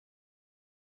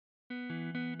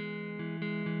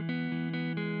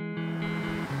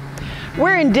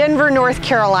We're in Denver, North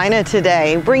Carolina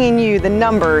today, bringing you the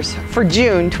numbers for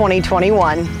June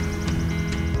 2021.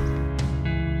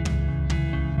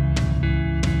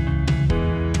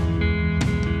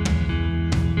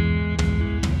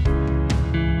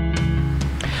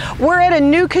 We're at a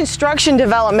new construction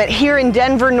development here in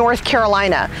Denver, North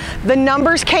Carolina. The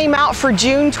numbers came out for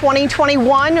June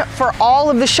 2021 for all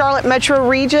of the Charlotte metro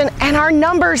region, and our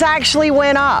numbers actually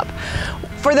went up.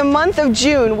 For the month of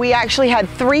June, we actually had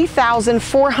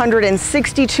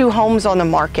 3,462 homes on the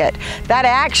market. That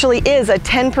actually is a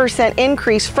 10%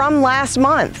 increase from last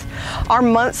month. Our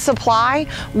month supply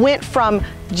went from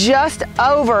just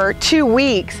over 2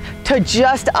 weeks to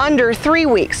just under 3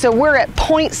 weeks. So we're at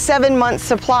 0.7 months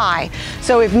supply.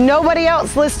 So if nobody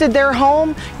else listed their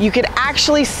home, you could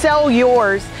actually sell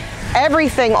yours,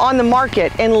 everything on the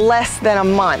market, in less than a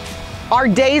month. Our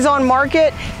days on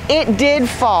market, it did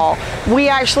fall. We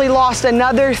actually lost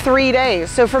another 3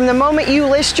 days. So from the moment you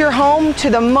list your home to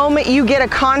the moment you get a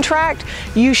contract,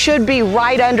 you should be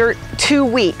right under 2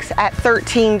 weeks at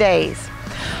 13 days.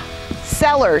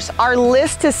 Sellers, our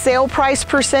list to sale price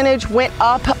percentage went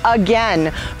up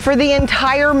again. For the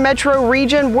entire metro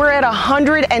region, we're at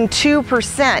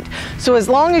 102%. So as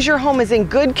long as your home is in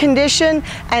good condition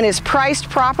and is priced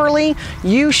properly,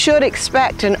 you should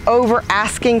expect an over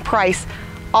asking price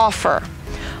offer.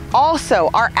 Also,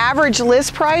 our average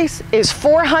list price is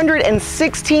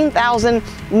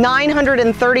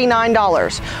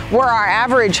 $416,939, where our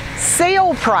average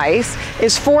sale price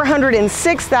is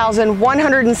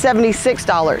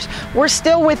 $406,176. We're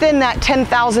still within that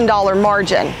 $10,000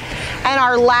 margin. And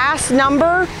our last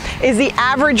number is the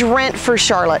average rent for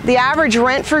Charlotte. The average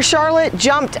rent for Charlotte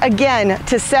jumped again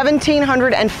to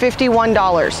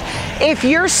 $1,751. If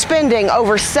you're spending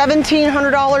over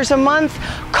 $1,700 a month,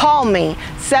 call me,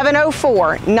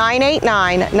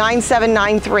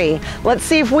 704-989-9793. Let's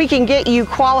see if we can get you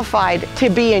qualified to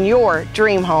be in your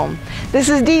dream home. This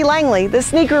is Dee Langley, the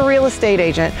Sneaker Real Estate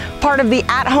Agent, part of the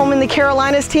At Home in the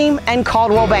Carolinas team and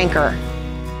Coldwell Banker.